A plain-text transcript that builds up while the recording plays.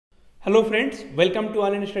Hello friends, welcome to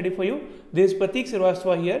Online Study for You. This is Pratik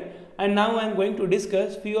Shrivastava here, and now I am going to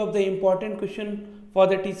discuss few of the important questions for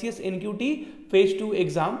the TCS NQT Phase 2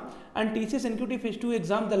 exam. And TCS NQT Phase 2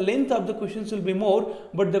 exam, the length of the questions will be more,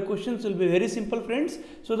 but the questions will be very simple, friends.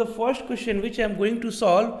 So the first question which I am going to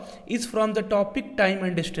solve is from the topic time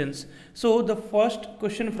and distance. So the first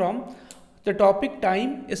question from the topic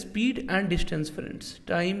time, speed and distance, friends.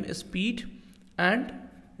 Time, speed and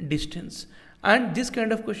distance. And this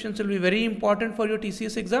kind of questions will be very important for your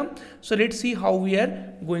TCS exam. So let's see how we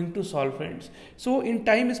are going to solve, friends. So in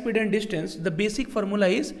time, speed and distance, the basic formula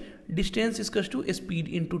is distance is equal to speed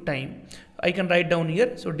into time. I can write down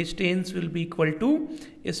here. So distance will be equal to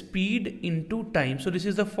speed into time. So this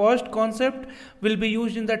is the first concept will be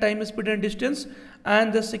used in the time, speed and distance.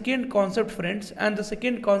 And the second concept, friends, and the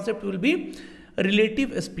second concept will be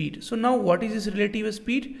relative speed. So now what is this relative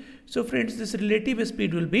speed? So friends, this relative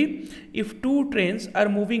speed will be if two trains are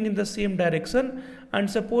moving in the same direction, and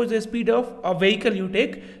suppose the speed of a vehicle you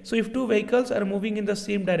take. So if two vehicles are moving in the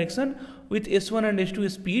same direction with S1 and S2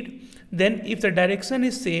 speed, then if the direction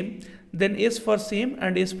is same, then S for same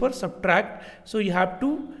and S for subtract. So you have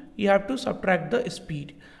to subtract the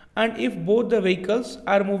speed. And if both the vehicles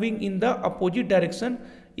are moving in the opposite direction,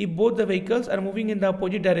 then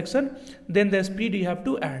the speed you have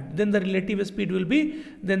to add. Then the relative speed will be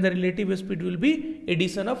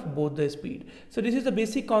addition of both the speed. So this is the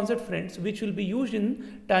basic concept, friends, which will be used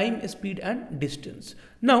in time, speed and distance.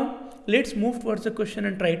 Now let's move towards the question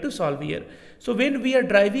and try to solve here. So when we are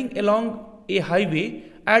driving along a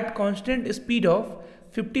highway at constant speed of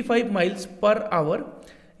 55 miles per hour,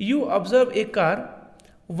 you observe a car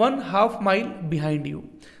 1/2 mile behind you.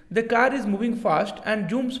 The car is moving fast and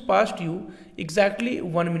zooms past you exactly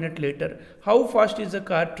 1 minute later. How fast is the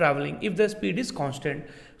car traveling if the speed is constant?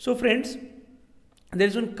 So friends, there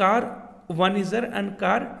is one car 1 is there and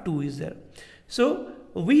car 2 is there. So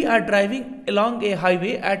we are driving along a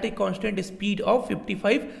highway at a constant speed of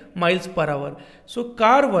 55 miles per hour. So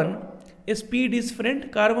car 1 speed is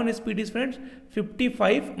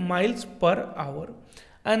 55 miles per hour.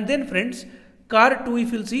 And then friends, car 2,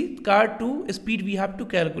 if you'll see, car 2 speed we have to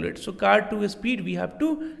calculate. So car 2 speed we have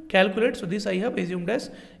to calculate. So this I have assumed as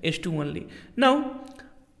S2 only. Now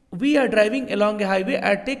we are driving along a highway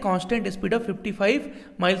at a constant speed of 55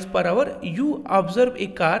 miles per hour. You observe a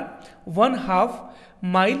car 1/2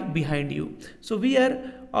 mile behind you. So we are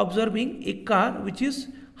observing a car which is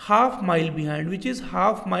 1/2 mile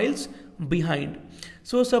behind,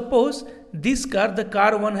 So suppose this car, the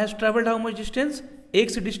car 1 has traveled how much distance?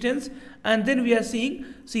 X distance, and then we are seeing,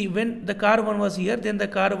 when the car 1 was here, then the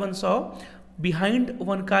car 1 saw behind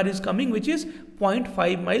one car is coming which is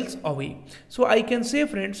 0.5 miles away. So I can say,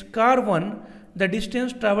 friends, car 1, the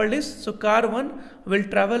distance traveled is, so car 1 will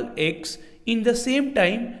travel X. In the same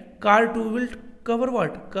time, car 2 will cover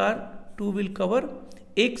what? Car 2 will cover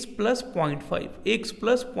X plus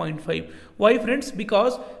 0.5. Why, friends?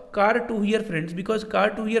 Because car 2 here, friends,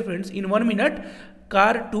 in 1 minute,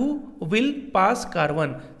 car 2 will pass car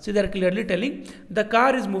 1. See, they are clearly telling the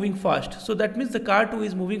car is moving fast. So that means the car 2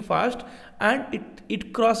 is moving fast and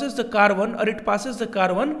it crosses the car 1, or it passes the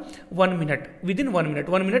car 1 within 1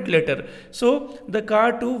 minute later. So the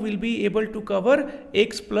car 2 will be able to cover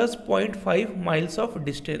X plus 0.5 miles of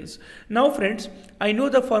distance. Now friends, I know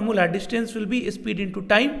the formula, distance will be speed into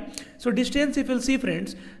time. So distance, if you'll see,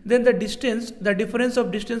 friends, then the difference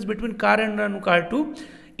of distance between car and car 2,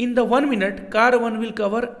 in the 1 minute, car 1 will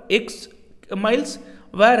cover X miles,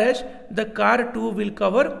 whereas the car 2 will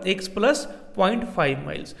cover X plus 0.5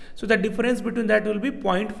 miles. So the difference between that will be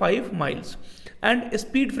 0.5 miles. And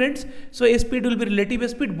speed, friends, so speed will be relative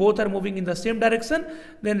speed, both are moving in the same direction.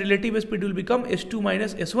 Then relative speed will become S2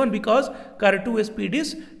 minus S1, because car 2 speed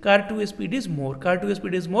is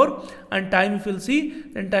more. And time, if you'll see,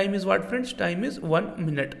 then time is what, friends? Time is 1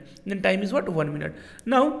 minute. Then time is what? 1 minute.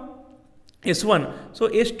 Now S1, so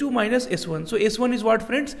S2 minus S1. So S1 is what,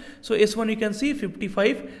 friends? So S1 you can see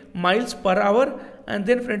 55 miles per hour, and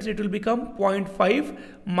then friends it will become 0.5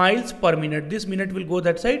 miles per minute. This minute will go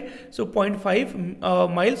that side. So 0.5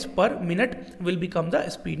 miles per minute will become the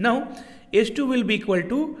speed. Now S2 will be equal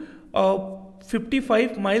to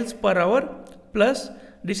 55 miles per hour plus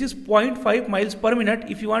this is 0.5 miles per minute.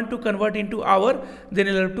 If you want to convert into hour, then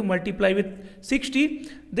you'll have to multiply with 60.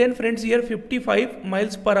 Then friends, here 55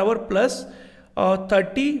 miles per hour plus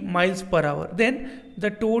 30 miles per hour. Then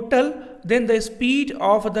the total, then the speed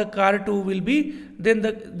of the car 2 will be,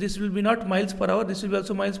 this will be not miles per hour, this will be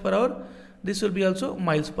also miles per hour. This will be also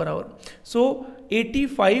miles per hour. So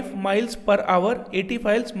 85 miles per hour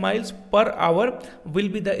will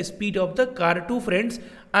be the speed of the car 2, friends.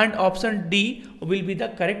 and option D will be the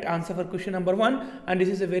correct answer for question number 1, and this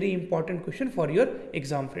is a very important question for your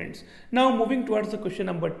exam, friends. Now moving towards the question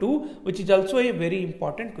number 2, which is also a very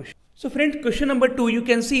important question. So friend, question number 2, you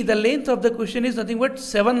can see the length of the question is nothing but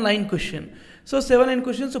 7-line question. So 7-line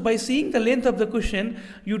question. So by seeing the length of the question,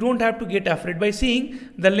 you don't have to get afraid. By seeing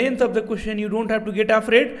the length of the question, you don't have to get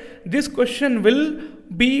afraid. This question will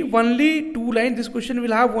be only 2 lines. This question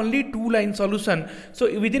will have only 2-line solution.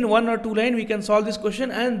 So within 1 or 2 line we can solve this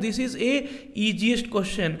question, and this is a easiest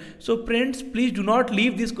question. So friends, please do not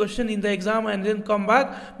leave this question in the exam and then come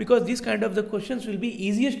back, because this kind of the questions will be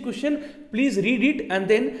easiest question. Please read it and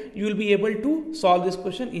then you will be able to solve this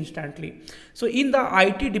question instantly. So in the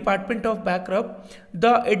IT department of backup,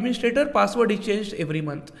 the administrator password is changed every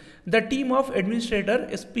month. The team of administrator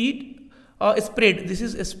spread. This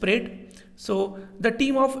is a spread. So the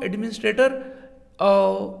team of administrator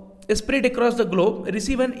spread across the globe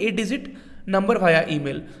receive an 8-digit number via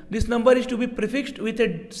email. This number is to be prefixed with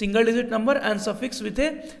a single digit number and suffixed with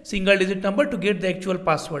a single digit number to get the actual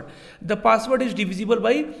password. The password is divisible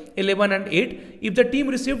by 11 and 8. If the team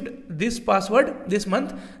received this password this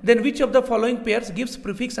month, then which of the following pairs gives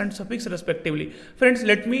prefix and suffix respectively? Friends,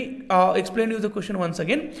 let me explain you the question once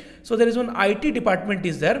again. So there is one IT department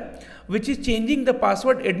is there, which is changing the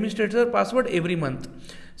password, administrator password every month.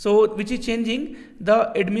 So which is changing the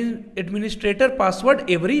administrator password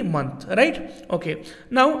every month, right? Okay.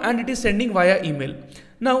 Now, and it is sending via email.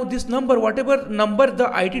 Now this number, whatever number the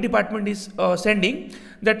IT department is sending,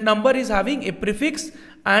 that number is having a prefix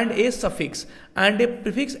and a suffix, and a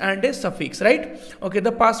prefix and a suffix, right? Okay,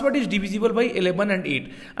 the password is divisible by 11 and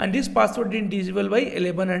 8, and this password is divisible by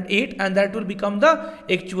 11 and 8, and that will become the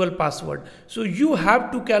actual password. So you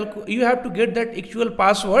have to get that actual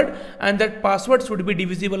password, and that password should be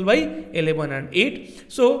divisible by 11 and 8.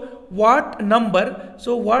 So what number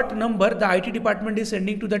the IT department is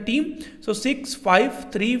sending to the team? So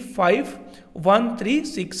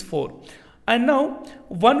 65351364. And now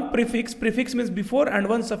one prefix means before, and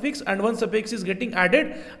one suffix is getting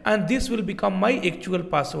added, and this will become my actual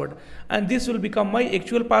password, and this will become my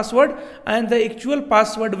actual password, and the actual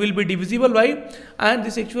password will be divisible by, and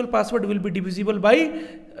this actual password will be divisible by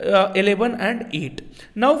 11 and 8.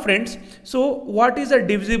 Now friends, so what is the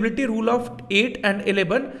divisibility rule of 8 and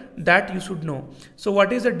 11? That you should know. So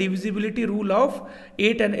what is the divisibility rule of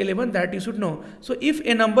 8 and 11? That you should know. So if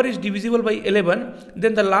a number is divisible by 11,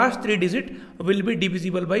 then the last 3 digit will be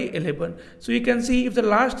divisible by 11. So you can see if the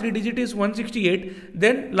last 3 digit is 168,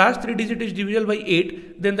 then last 3 digit is divisible by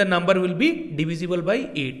 8, then the number will be divisible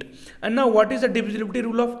by 8. And now what is the divisibility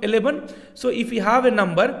rule of 11? So if you have a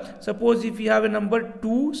number, suppose if you have a number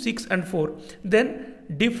 2, 6 and 4, then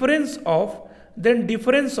difference of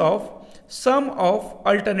sum of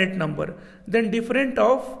alternate number, then difference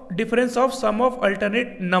of sum of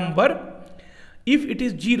alternate number, if it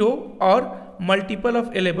is 0 or multiple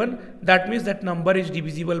of 11, that means that number is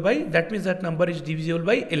divisible by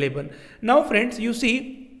 11. Now friends, you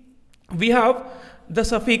see we have the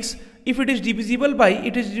suffix. If it is divisible by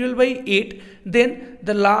 8, then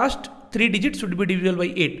the last 3 digits should be divisible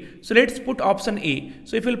by 8. So let's put option A.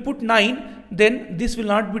 So if we'll put 9, then this will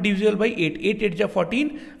not be divisible by 8. 8 8 is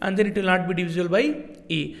 14, and then it will not be divisible by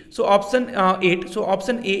A. So option 8. So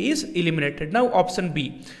option A is eliminated. Now option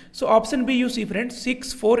B. So option B, you see friends,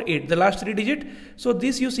 6 4 8, the last 3 digit. So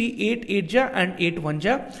this you see 8 8 ja and 8 1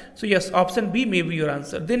 ja. So yes, option B may be your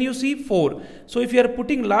answer. Then you see 4. So if you are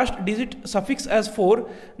putting last digit suffix as 4,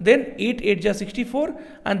 then 8 8 ja 64,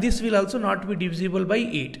 and this will also not be divisible by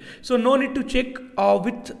 8. So no need to check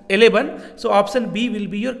with 11. So option B will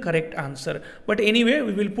be your correct answer. But anyway,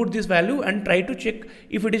 we will put this value and try to check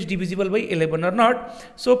if it is divisible by 11 or not.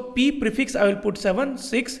 So P prefix I will put 7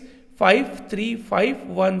 6 5 3 5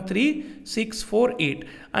 1 3 6 4 8,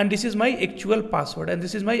 and this is my actual password,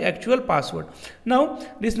 Now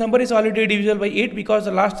this number is already divisible by 8 because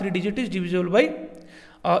the last 3 digit is divisible by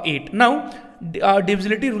 8. Now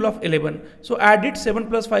divisibility rule of 11. So add it. 7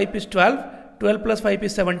 plus 5 is 12. 12 plus 5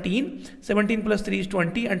 is 17, 17 plus 3 is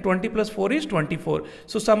 20, and 20 plus 4 is 24.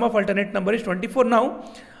 So sum of alternate number is 24. Now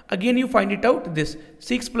again you find it out. This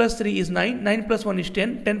 6 plus 3 is 9, 9 plus 1 is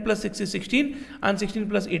 10, 10 plus 6 is 16, and 16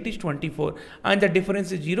 plus 8 is 24, and the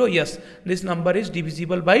difference is 0. Yes, this number is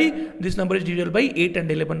divisible by 8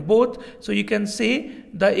 and 11 both. So you can say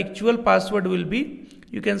the actual password will be,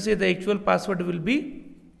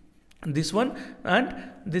 this one, and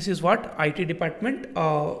this is what IT department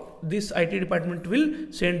this IT department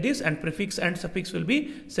will send this, and prefix and suffix will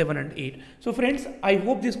be 7 and 8. So friends, I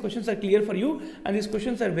hope these questions are clear for you, and these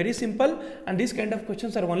questions are very simple, and these kind of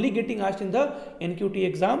questions are only getting asked in the NQT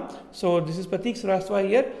exam. So this is Pratik Shrivastava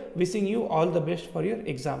here, wishing you all the best for your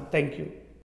exam. Thank you.